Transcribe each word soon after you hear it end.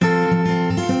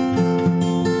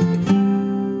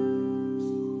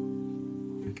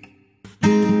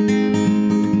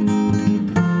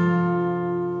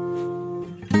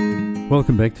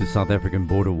Welcome back to South African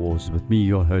Border Wars with me,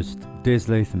 your host, Des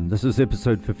Latham. This is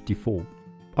episode 54.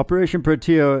 Operation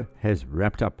Protea has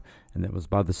wrapped up, and that was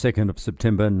by the 2nd of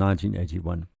September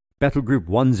 1981. Battle Group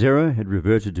 10 had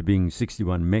reverted to being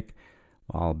 61 mech,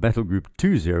 while Battle Group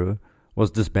 20 was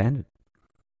disbanded.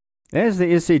 As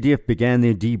the SADF began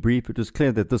their debrief, it was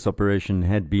clear that this operation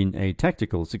had been a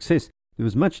tactical success. There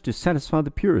was much to satisfy the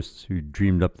purists who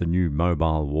dreamed up the new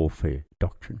mobile warfare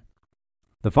doctrine.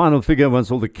 The final figure, once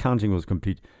all the counting was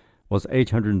complete, was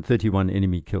 831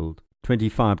 enemy killed,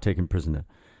 25 taken prisoner.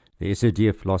 The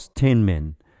SADF lost 10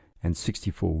 men and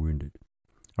 64 wounded.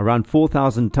 Around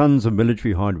 4,000 tons of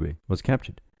military hardware was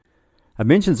captured. I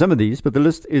mentioned some of these, but the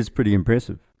list is pretty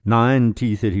impressive. 9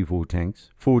 T-34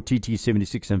 tanks, 4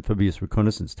 TT-76 amphibious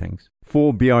reconnaissance tanks,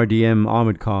 4 BRDM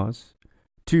armored cars,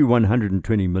 2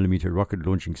 120mm rocket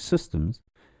launching systems,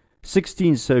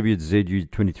 16 Soviet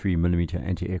Zu-23mm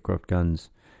anti-aircraft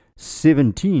guns,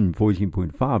 17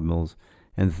 14.5 mils,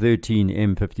 and 13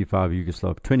 M55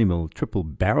 Yugoslav 20mm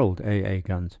triple-barreled AA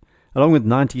guns, along with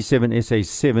 97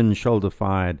 SA-7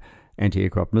 shoulder-fired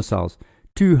anti-aircraft missiles,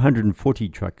 240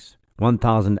 trucks,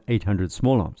 1,800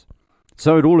 small arms.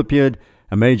 So it all appeared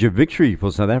a major victory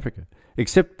for South Africa,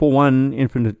 except for one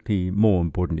infinitely more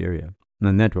important area,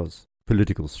 and that was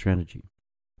political strategy.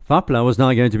 FAPLA was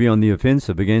now going to be on the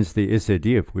offensive against the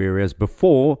SADF, whereas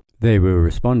before they were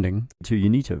responding to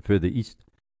UNITA further east.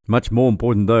 Much more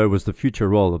important, though, was the future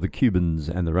role of the Cubans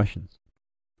and the Russians.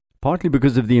 Partly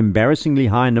because of the embarrassingly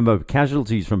high number of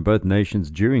casualties from both nations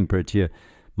during Protea,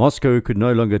 Moscow could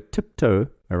no longer tiptoe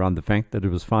around the fact that it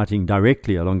was fighting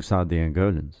directly alongside the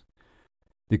Angolans.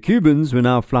 The Cubans were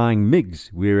now flying MiGs,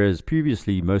 whereas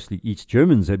previously mostly East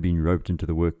Germans had been roped into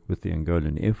the work with the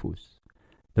Angolan Air Force.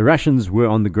 The Russians were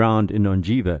on the ground in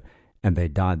Onjiva, and they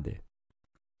died there.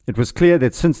 It was clear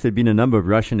that since there had been a number of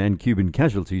Russian and Cuban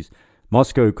casualties,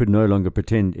 Moscow could no longer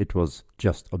pretend it was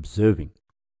just observing.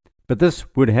 But this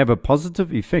would have a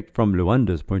positive effect from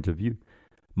Luanda's point of view.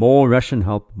 More Russian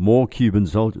help, more Cuban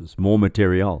soldiers, more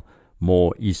material,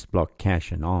 more East Bloc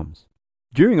cash and arms.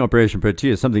 During Operation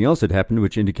Protea, something else had happened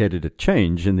which indicated a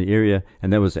change in the area,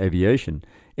 and that was aviation.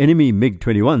 Enemy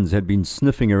MiG-21s had been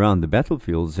sniffing around the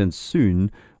battlefields, and soon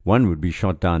one would be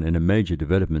shot down in a major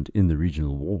development in the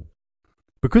regional war.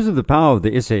 Because of the power of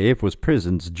the SAF was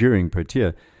present during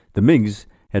Protea, the MiGs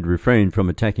had refrained from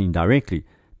attacking directly,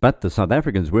 but the South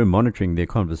Africans were monitoring their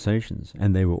conversations,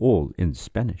 and they were all in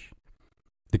Spanish.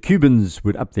 The Cubans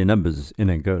would up their numbers in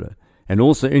Angola, and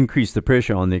also increase the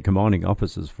pressure on their commanding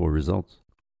officers for results.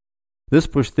 This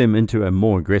pushed them into a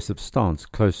more aggressive stance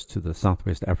close to the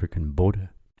Southwest African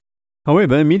border.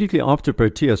 However, immediately after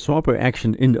Protea, SWAPO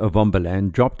action in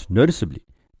Ovombaland dropped noticeably.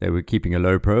 They were keeping a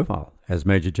low profile, as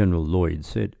Major General Lloyd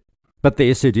said. But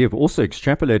the SADF also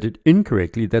extrapolated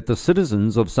incorrectly that the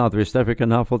citizens of Southwest Africa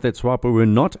now thought that SWAPO were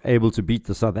not able to beat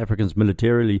the South Africans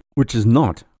militarily, which is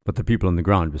not what the people on the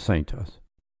ground were saying to us.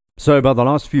 So by the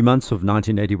last few months of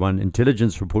 1981,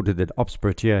 intelligence reported that Ops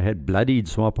Protea had bloodied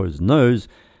SWAPO's nose,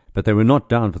 but they were not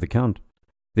down for the count.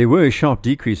 There were sharp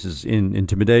decreases in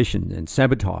intimidation and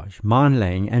sabotage,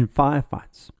 mine-laying and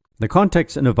firefights. The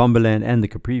contacts in Ovombaland and the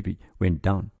Caprivi went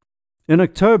down. In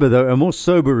October, though, a more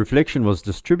sober reflection was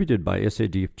distributed by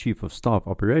SADF Chief of Staff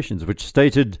Operations, which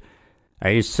stated,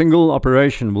 "A single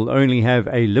operation will only have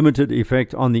a limited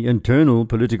effect on the internal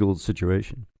political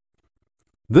situation."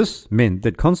 This meant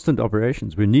that constant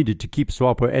operations were needed to keep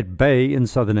SWAPO at bay in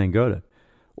southern Angola,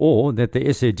 or that the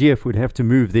SADF would have to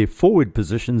move their forward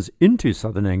positions into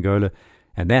southern Angola,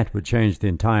 and that would change the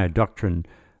entire doctrine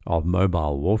of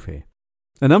mobile warfare.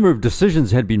 A number of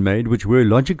decisions had been made which were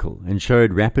logical and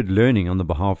showed rapid learning on the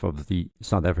behalf of the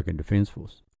South African Defence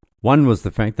Force. One was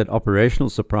the fact that operational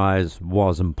surprise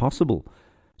was impossible.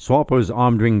 SWAPO's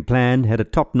armed wing plan had a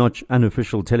top-notch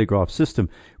unofficial telegraph system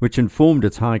which informed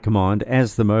its high command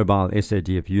as the mobile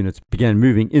SADF units began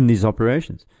moving in these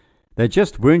operations. They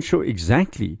just weren't sure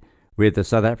exactly where the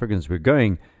South Africans were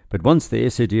going, but once the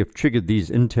SADF triggered these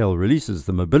intel releases,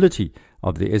 the mobility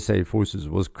of the SA forces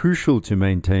was crucial to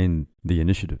maintain the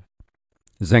initiative.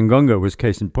 Zangonga was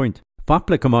case in point.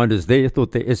 FAPLA commanders there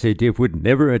thought the SADF would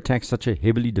never attack such a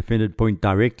heavily defended point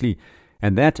directly,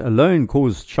 and that alone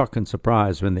caused shock and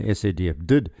surprise when the SADF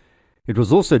did. It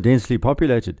was also densely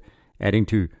populated, adding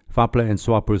to FAPLA and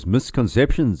SWAPO's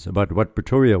misconceptions about what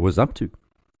Pretoria was up to.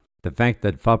 The fact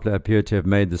that FAPLA appeared to have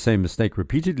made the same mistake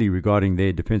repeatedly regarding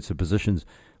their defensive positions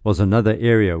was another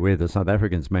area where the South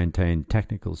Africans maintained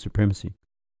tactical supremacy.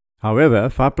 However,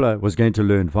 FAPLA was going to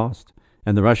learn fast,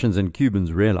 and the Russians and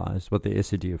Cubans realized what the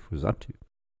SADF was up to.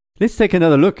 Let's take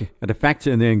another look at a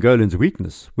factor in the Angolans'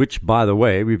 weakness, which, by the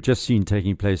way, we've just seen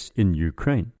taking place in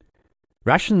Ukraine.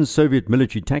 Russian-Soviet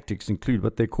military tactics include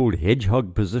what they called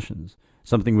hedgehog positions,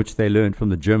 something which they learned from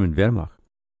the German Wehrmacht.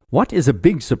 What is a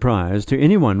big surprise to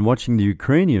anyone watching the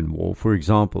Ukrainian war, for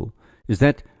example, is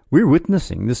that we're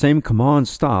witnessing the same command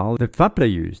style that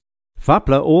Vapla used.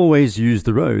 Vapla always used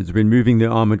the roads when moving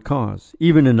their armored cars.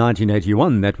 Even in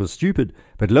 1981, that was stupid,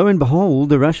 but lo and behold,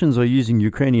 the Russians are using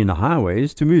Ukrainian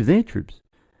highways to move their troops.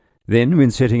 Then,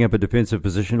 when setting up a defensive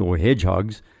position or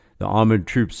hedgehogs, the armored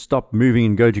troops stop moving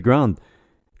and go to ground.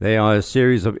 They are a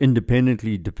series of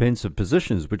independently defensive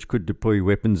positions which could deploy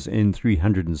weapons in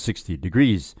 360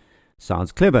 degrees.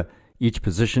 Sounds clever. Each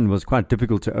position was quite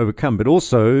difficult to overcome, but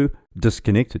also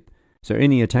disconnected. So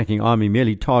any attacking army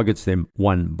merely targets them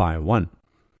one by one.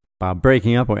 By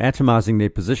breaking up or atomizing their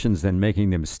positions and making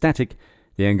them static,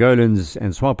 the Angolans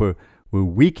and SWAPO were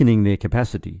weakening their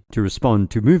capacity to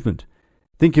respond to movement.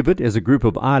 Think of it as a group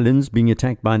of islands being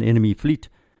attacked by an enemy fleet.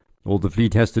 All the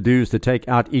fleet has to do is to take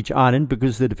out each island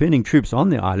because the defending troops on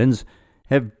the islands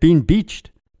have been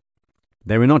beached.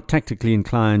 They were not tactically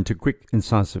inclined to quick,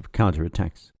 incisive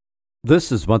counterattacks.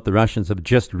 This is what the Russians have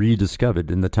just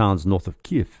rediscovered in the towns north of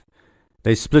Kiev.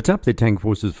 They split up their tank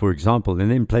forces, for example, and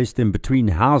then placed them between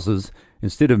houses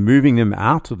instead of moving them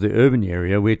out of the urban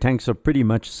area where tanks are pretty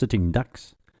much sitting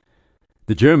ducks.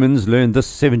 The Germans learned this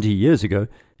 70 years ago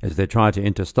as they tried to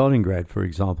enter Stalingrad, for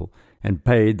example, and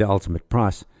paid the ultimate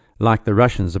price, like the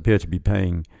Russians appear to be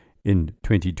paying in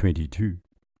 2022.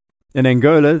 In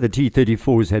Angola, the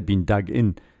T-34s had been dug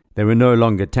in. They were no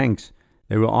longer tanks.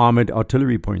 They were armored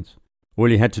artillery points. All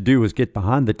you had to do was get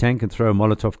behind the tank and throw a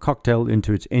Molotov cocktail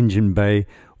into its engine bay,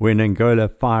 or in Angola,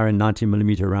 fire a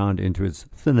 90mm round into its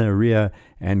thinner rear,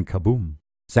 and kaboom.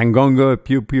 Sangongo,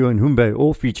 Piu Piu, and Humbe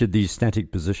all featured these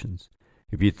static positions.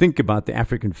 If you think about the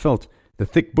African veldt, the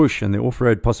thick bush, and the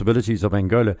off-road possibilities of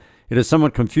Angola, it is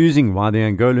somewhat confusing why the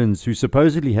Angolans, who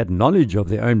supposedly had knowledge of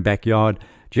their own backyard,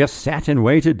 just sat and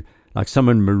waited like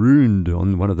someone marooned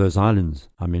on one of those islands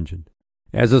I mentioned.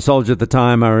 As a soldier at the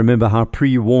time, I remember how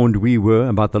pre-warned we were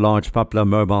about the large Vapla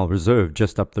Mobile Reserve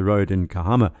just up the road in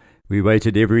Kahama. We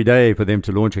waited every day for them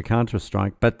to launch a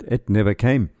counter-strike, but it never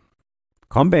came.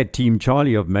 Combat Team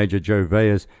Charlie of Major Joe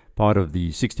Veyers, part of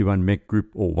the 61 Mech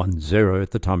Group, or 10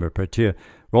 at the time of Protea,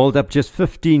 rolled up just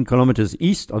 15 kilometers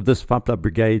east of this Vapla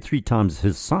brigade, 3 times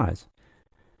his size.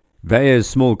 Veyers'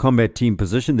 small combat team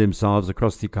positioned themselves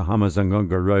across the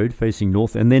Kahama-Zangongo road facing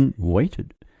north and then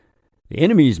waited. The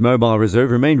enemy's mobile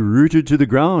reserve remained rooted to the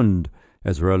ground,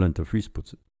 as Roland de Vries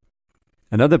puts it.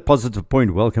 Another positive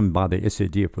point welcomed by the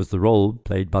SADF was the role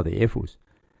played by the Air Force.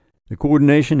 The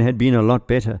coordination had been a lot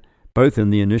better, both in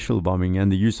the initial bombing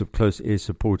and the use of close air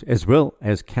support, as well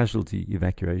as casualty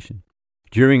evacuation.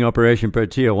 During Operation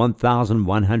Protea,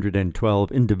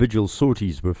 1,112 individual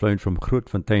sorties were flown from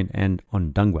Grootfontein and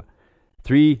Ondangwa.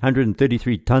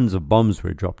 333 tons of bombs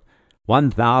were dropped.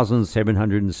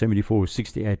 1,774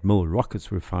 68mm rockets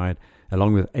were fired,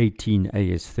 along with 18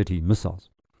 AS-30 missiles.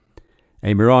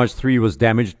 A Mirage 3 was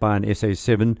damaged by an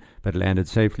SA-7, but landed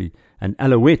safely. An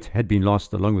Alouette had been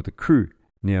lost along with the crew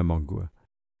near Mongua.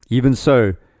 Even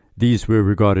so, these were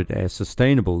regarded as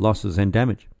sustainable losses and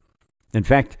damage. In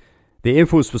fact, the Air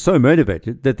Force was so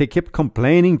motivated that they kept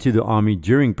complaining to the Army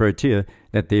during Protea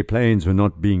that their planes were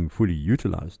not being fully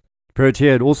utilized.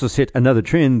 Protea had also set another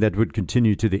trend that would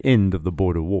continue to the end of the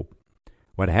border war.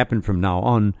 What happened from now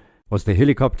on was the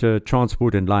helicopter,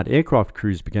 transport, and light aircraft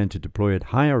crews began to deploy at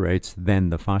higher rates than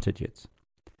the fighter jets.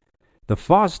 The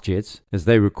fast jets, as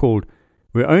they were called,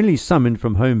 were only summoned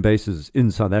from home bases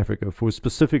in South Africa for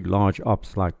specific large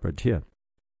ops like Protea.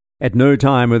 At no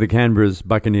time were the Canberras,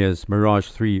 Buccaneers, Mirage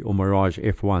 3 or Mirage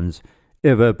F1s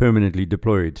ever permanently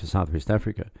deployed to Southwest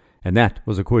Africa, and that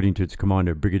was according to its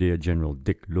commander, Brigadier General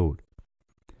Dick Lord.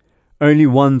 Only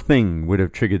one thing would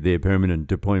have triggered their permanent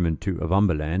deployment to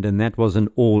Ovambaland, and that was an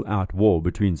all-out war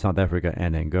between South Africa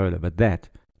and Angola, but that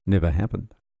never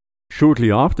happened.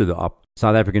 Shortly after the op,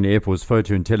 South African Air Force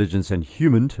photo intelligence and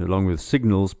HUMINT, along with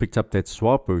signals, picked up that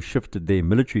SWAPO shifted their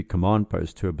military command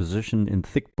post to a position in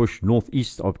thick bush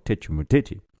northeast of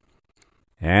Techumutete.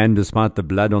 And despite the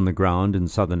blood on the ground in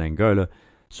southern Angola,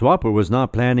 SWAPO was now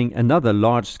planning another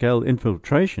large-scale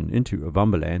infiltration into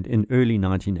Ovambaland in early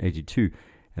 1982,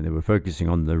 and they were focusing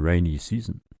on the rainy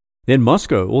season. Then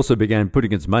Moscow also began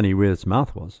putting its money where its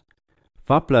mouth was.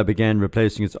 Vapla began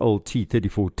replacing its old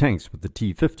T-34 tanks with the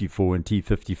T-54 and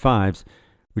T-55s,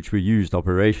 which were used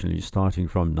operationally starting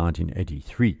from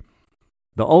 1983.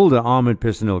 The older armored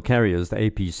personnel carriers, the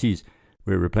APCs,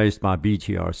 were replaced by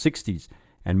BTR-60s,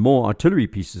 and more artillery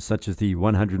pieces such as the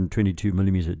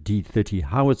 122mm D-30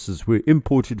 howitzers were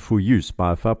imported for use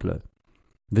by Vapla.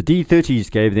 The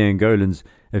D-30s gave the Angolans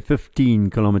a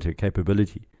 15-kilometer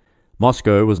capability.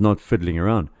 Moscow was not fiddling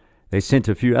around. They sent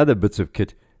a few other bits of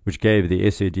kit which gave the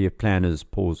SADF planners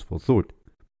pause for thought.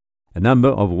 A number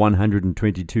of 122mm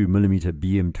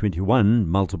BM-21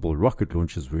 multiple rocket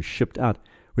launchers were shipped out,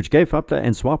 which gave Fapla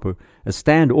and SWAPO a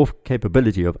standoff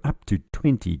capability of up to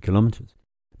 20 kilometers.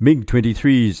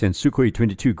 MiG-23s and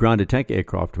Sukhoi-22 ground attack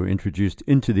aircraft were introduced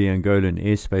into the Angolan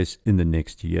airspace in the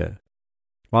next year.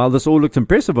 While this all looks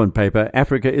impressive on paper,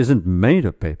 Africa isn't made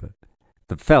of paper.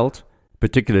 The veldt,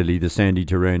 particularly the sandy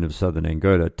terrain of southern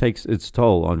Angola, takes its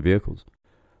toll on vehicles.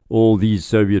 All these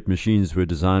Soviet machines were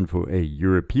designed for a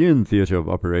European theatre of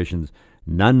operations.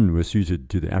 None were suited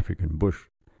to the African bush.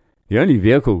 The only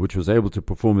vehicle which was able to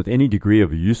perform with any degree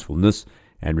of usefulness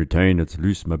and retain its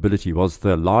loose mobility was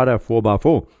the Lada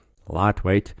 4x4,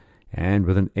 lightweight and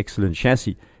with an excellent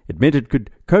chassis. It meant it could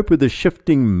cope with the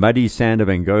shifting, muddy sand of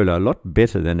Angola a lot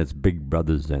better than its big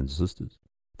brothers and sisters.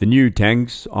 The new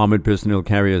tanks, armoured personnel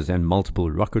carriers and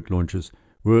multiple rocket launchers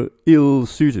were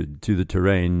ill-suited to the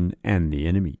terrain and the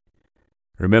enemy.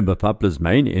 Remember, Fapla's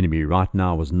main enemy right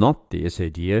now was not the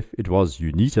SADF, it was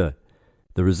UNITA.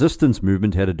 The resistance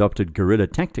movement had adopted guerrilla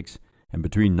tactics, and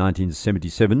between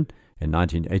 1977 and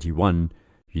 1981,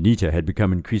 UNITA had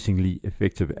become increasingly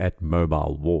effective at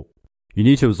mobile war.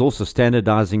 UNITA was also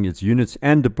standardizing its units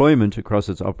and deployment across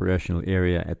its operational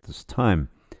area at this time.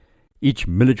 Each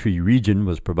military region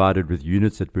was provided with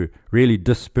units that were really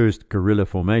dispersed guerrilla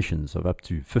formations of up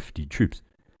to 50 troops.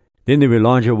 Then there were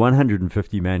larger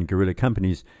 150-man guerrilla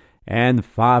companies and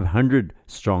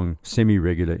 500-strong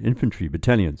semi-regular infantry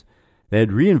battalions. They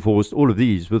had reinforced all of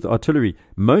these with artillery,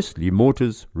 mostly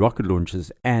mortars, rocket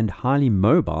launchers, and highly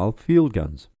mobile field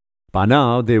guns. By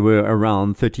now, there were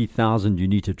around 30,000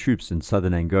 UNITA troops in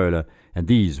southern Angola, and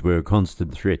these were a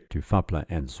constant threat to Fapla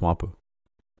and SWAPO.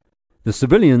 The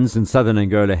civilians in southern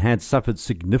Angola had suffered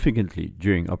significantly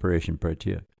during Operation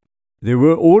Protea. There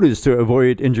were orders to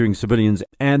avoid injuring civilians,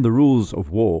 and the rules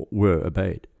of war were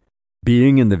obeyed.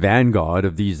 Being in the vanguard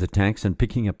of these attacks and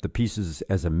picking up the pieces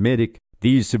as a medic,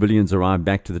 these civilians arrived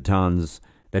back to the towns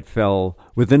that fell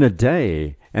within a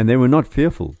day, and they were not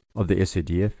fearful of the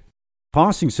SADF.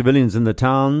 Passing civilians in the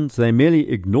towns, they merely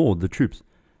ignored the troops.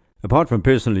 Apart from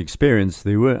personal experience,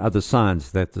 there were other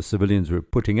signs that the civilians were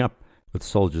putting up with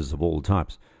soldiers of all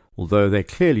types, although they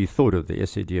clearly thought of the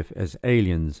SADF as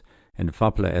aliens and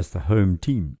Fapla as the home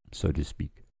team, so to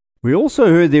speak. We also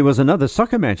heard there was another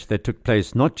soccer match that took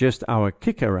place, not just our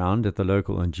kick-around at the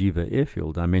local Anjiva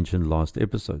airfield I mentioned last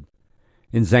episode.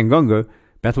 In Zangongo,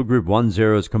 Battle Group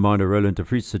 10's Commander Roland de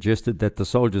Vries suggested that the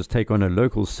soldiers take on a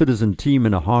local citizen team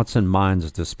in a hearts and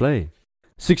minds display.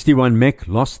 61 Mech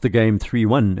lost the game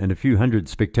 3-1 and a few hundred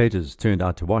spectators turned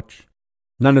out to watch.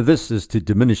 None of this is to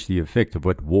diminish the effect of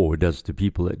what war does to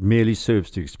people. It merely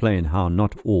serves to explain how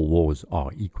not all wars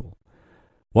are equal.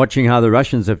 Watching how the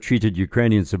Russians have treated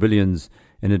Ukrainian civilians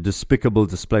in a despicable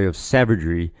display of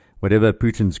savagery, whatever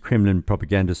Putin's Kremlin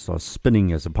propagandists are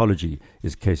spinning as apology,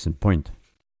 is case in point.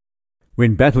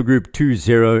 When Battle Group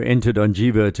 20 entered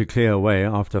Anjiva to clear away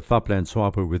after Fapla and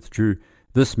SWAPO withdrew,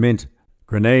 this meant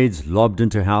grenades lobbed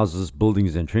into houses,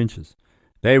 buildings and trenches.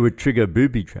 They would trigger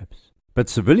booby traps. But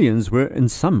civilians were in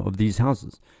some of these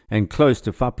houses, and close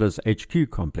to Fapla's HQ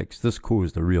complex. This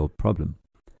caused a real problem.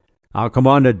 Our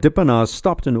commander Dipanar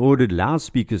stopped and ordered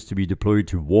loudspeakers to be deployed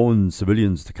to warn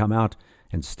civilians to come out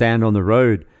and stand on the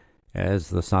road as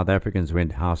the South Africans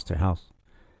went house to house.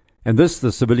 And this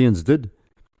the civilians did.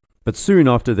 But soon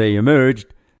after they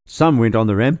emerged, some went on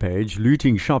the rampage,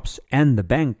 looting shops and the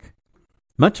bank.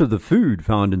 Much of the food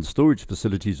found in storage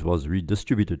facilities was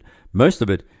redistributed, most of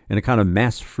it in a kind of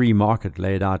mass free market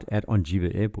laid out at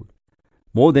Anjiva Airport.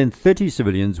 More than 30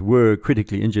 civilians were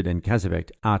critically injured and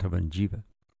casevaced out of Anjiva.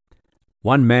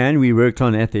 One man we worked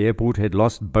on at the airport had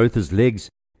lost both his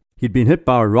legs. He'd been hit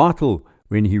by a rattle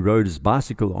when he rode his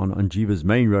bicycle on Anjiva's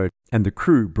main road, and the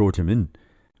crew brought him in.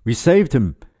 We saved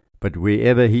him, but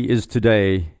wherever he is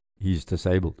today, he's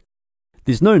disabled.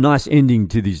 There's no nice ending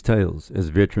to these tales, as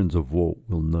veterans of war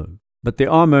will know. But there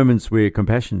are moments where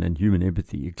compassion and human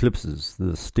empathy eclipses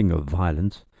the sting of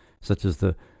violence, such as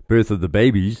the birth of the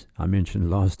babies I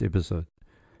mentioned last episode.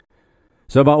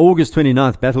 So by August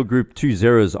 29th, Battle Group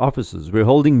 20's officers were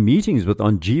holding meetings with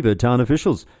Anjiva town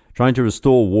officials, trying to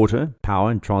restore water, power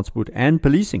and transport and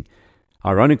policing.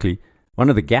 Ironically, one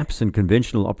of the gaps in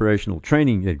conventional operational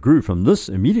training that grew from this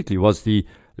immediately was the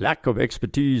lack of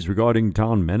expertise regarding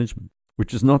town management,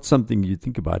 which is not something you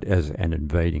think about as an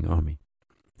invading army.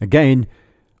 Again,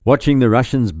 watching the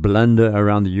Russians blunder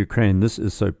around the Ukraine, this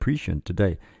is so prescient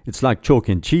today. It's like chalk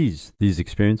and cheese, these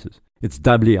experiences. It's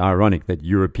doubly ironic that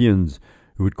Europeans,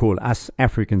 who would call us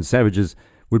African savages,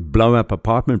 would blow up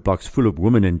apartment blocks full of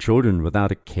women and children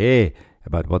without a care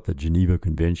about what the Geneva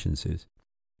Convention says.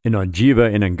 In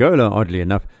Anjiva, in Angola, oddly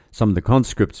enough, some of the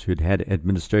conscripts who'd had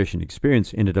administration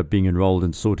experience ended up being enrolled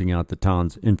in sorting out the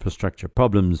town's infrastructure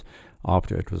problems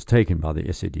after it was taken by the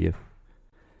SADF.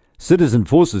 Citizen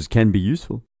forces can be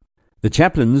useful. The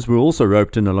chaplains were also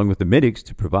roped in along with the medics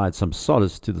to provide some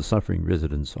solace to the suffering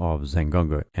residents of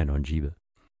Zangongo and Anjiva.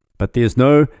 But there's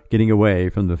no getting away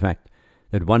from the fact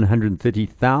that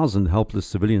 130,000 helpless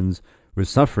civilians were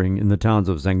suffering in the towns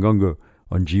of Zangongo,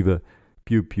 Anjiva,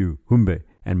 Piu Piu, Humbe,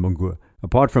 and Mungua.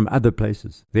 Apart from other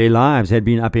places, their lives had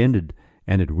been upended,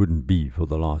 and it wouldn't be for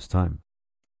the last time.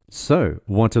 So,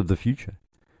 what of the future?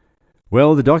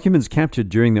 Well, the documents captured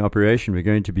during the operation were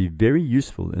going to be very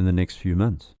useful in the next few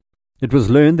months. It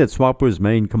was learned that SWAPO's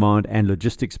main command and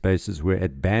logistics bases were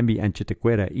at Bambi and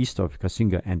Chitequera, east of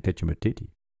Kasinga and Techimoteti.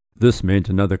 This meant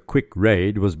another quick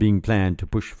raid was being planned to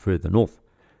push further north.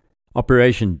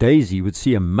 Operation Daisy would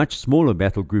see a much smaller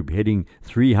battle group heading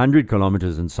 300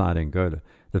 kilometers inside Angola,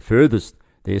 the furthest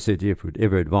the SADF would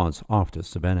ever advance after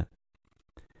Savannah.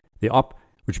 The op,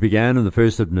 which began on the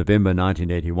 1st of November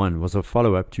 1981, was a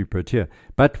follow-up to Protea,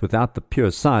 but without the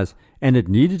pure size, and it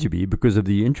needed to be because of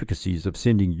the intricacies of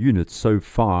sending units so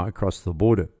far across the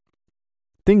border.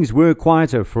 Things were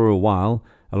quieter for a while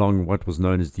along what was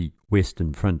known as the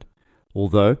Western Front,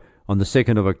 although on the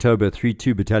 2nd of October,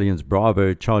 3-2 battalions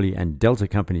Bravo, Charlie and Delta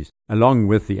companies, along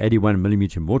with the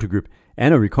 81mm mortar group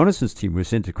and a reconnaissance team, were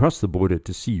sent across the border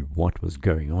to see what was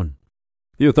going on.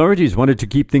 The authorities wanted to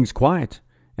keep things quiet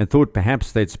and thought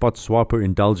perhaps they'd spot SWAPO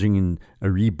indulging in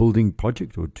a rebuilding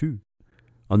project or two.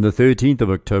 On the 13th of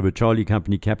October, Charlie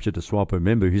Company captured a SWAPO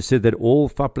member who said that all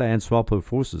FAPLA and SWAPO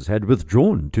forces had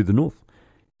withdrawn to the north.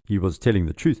 He was telling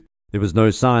the truth. There was no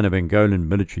sign of Angolan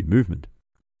military movement.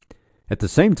 At the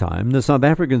same time, the South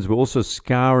Africans were also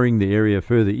scouring the area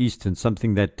further east in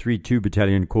something that 3-2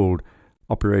 Battalion called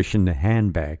Operation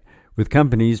Handbag, with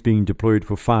companies being deployed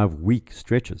for 5-week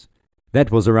stretches.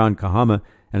 That was around Kahama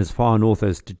and as far north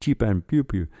as Tichipa and Piu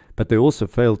Piu, but they also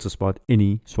failed to spot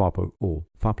any SWAPO or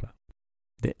FAPLA.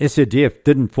 The SADF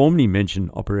didn't formally mention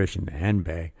Operation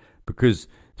Handbag because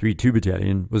 3-2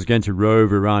 Battalion was going to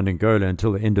rove around Angola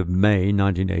until the end of May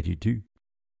 1982.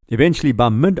 Eventually, by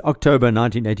mid-October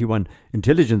 1981,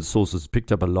 intelligence sources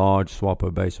picked up a large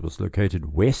SWAPO base that was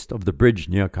located west of the bridge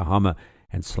near Kahama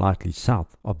and slightly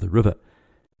south of the river.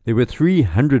 There were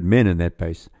 300 men in that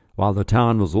base, while the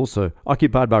town was also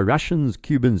occupied by Russians,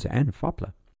 Cubans, and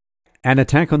FAPLA. An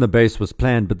attack on the base was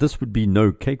planned, but this would be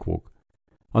no cakewalk.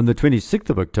 On the 26th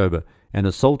of October, an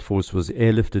assault force was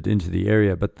airlifted into the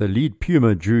area, but the lead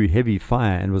Puma drew heavy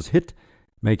fire and was hit,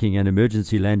 making an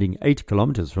emergency landing 8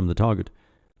 kilometers from the target.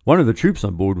 One of the troops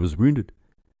on board was wounded.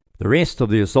 The rest of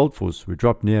the assault force were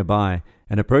dropped nearby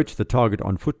and approached the target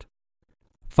on foot.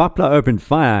 FAPLA opened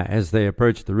fire as they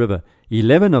approached the river.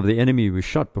 11 of the enemy were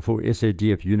shot before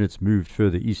SADF units moved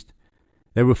further east.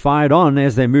 They were fired on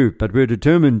as they moved, but were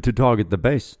determined to target the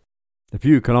base. A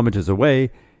few kilometers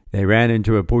away, they ran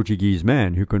into a Portuguese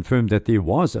man who confirmed that there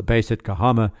was a base at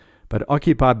Kahama, but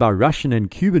occupied by Russian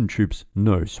and Cuban troops,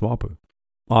 no SWAPO.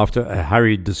 After a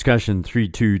hurried discussion,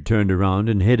 3-2 turned around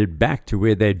and headed back to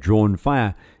where they'd drawn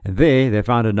fire, and there they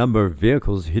found a number of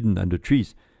vehicles hidden under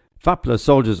trees. FAPLA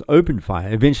soldiers opened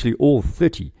fire. Eventually all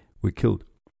 30 were killed.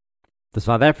 The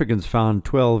South Africans found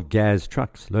 12 gas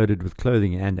trucks loaded with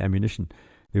clothing and ammunition.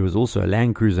 There was also a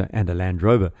Land Cruiser and a Land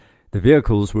Rover. The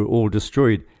vehicles were all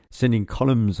destroyed, sending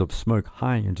columns of smoke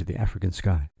high into the African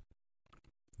sky.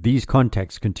 These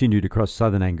contacts continued across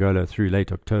southern Angola through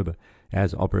late October,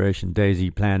 as Operation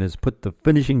Daisy planners put the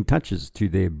finishing touches to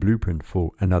their blueprint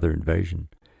for another invasion.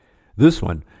 This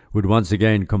one would once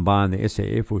again combine the SA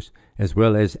Air Force as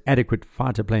well as adequate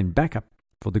fighter plane backup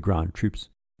for the ground troops.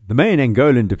 The main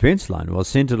Angolan defense line was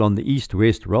centered on the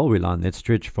east-west railway line that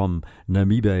stretched from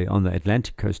Namibe on the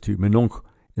Atlantic coast to Menonk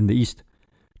in the east.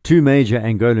 2 major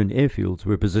Angolan airfields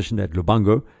were positioned at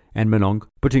Lubango and Menonk,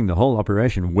 putting the whole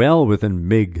operation well within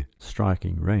MiG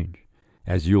striking range.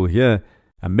 As you'll hear,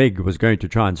 a MiG was going to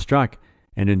try and strike,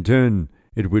 and in turn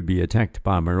it would be attacked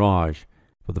by a Mirage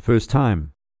for the first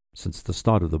time since the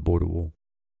start of the border war.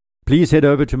 Please head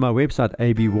over to my website,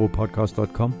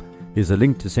 abwarpodcast.com. There's a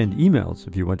link to send emails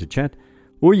if you want to chat,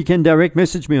 or you can direct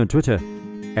message me on Twitter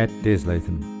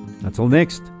 @DesLatham. Until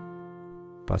next,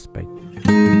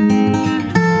 Busbait.